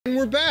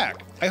we're back.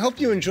 I hope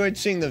you enjoyed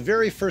seeing the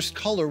very first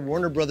color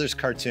Warner Brothers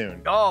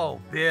cartoon. Oh,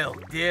 Bill,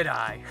 did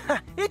I?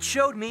 It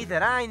showed me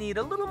that I need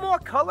a little more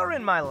color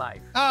in my life.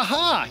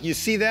 Aha! You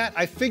see that?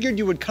 I figured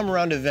you would come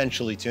around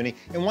eventually, Toonie,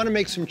 and want to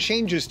make some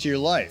changes to your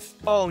life.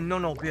 Oh,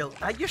 no, Bill.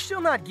 You're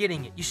still not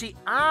getting it. You see,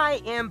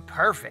 I am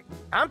perfect.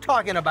 I'm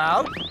talking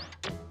about...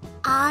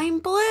 I'm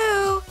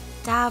blue.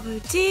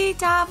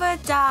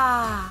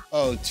 Da-boo-dee-da-ba-da.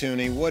 Oh,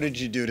 Toonie, what did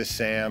you do to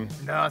Sam?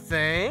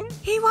 Nothing.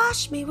 He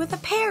washed me with a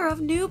pair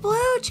of new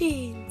blue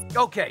jeans.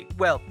 Okay,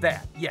 well,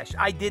 that. Yes,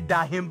 I did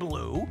dye him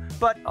blue,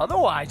 but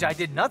otherwise I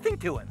did nothing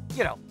to him.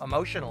 You know,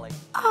 emotionally.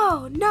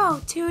 Oh,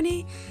 no,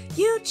 Toonie.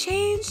 You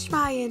changed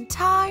my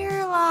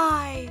entire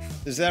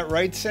life. Is that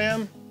right,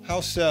 Sam?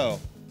 How so?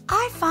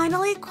 I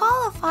finally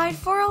qualified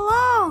for a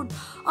loan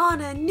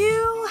on a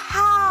new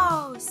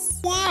house.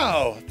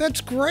 Wow,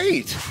 that's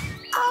great.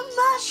 A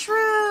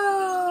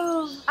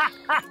mushroom.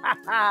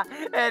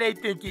 And they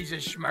think he's a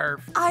smurf.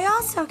 I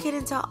also get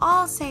into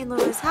all St.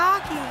 Louis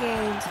hockey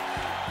games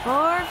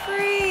for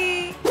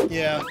free.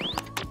 Yeah,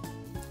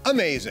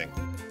 amazing.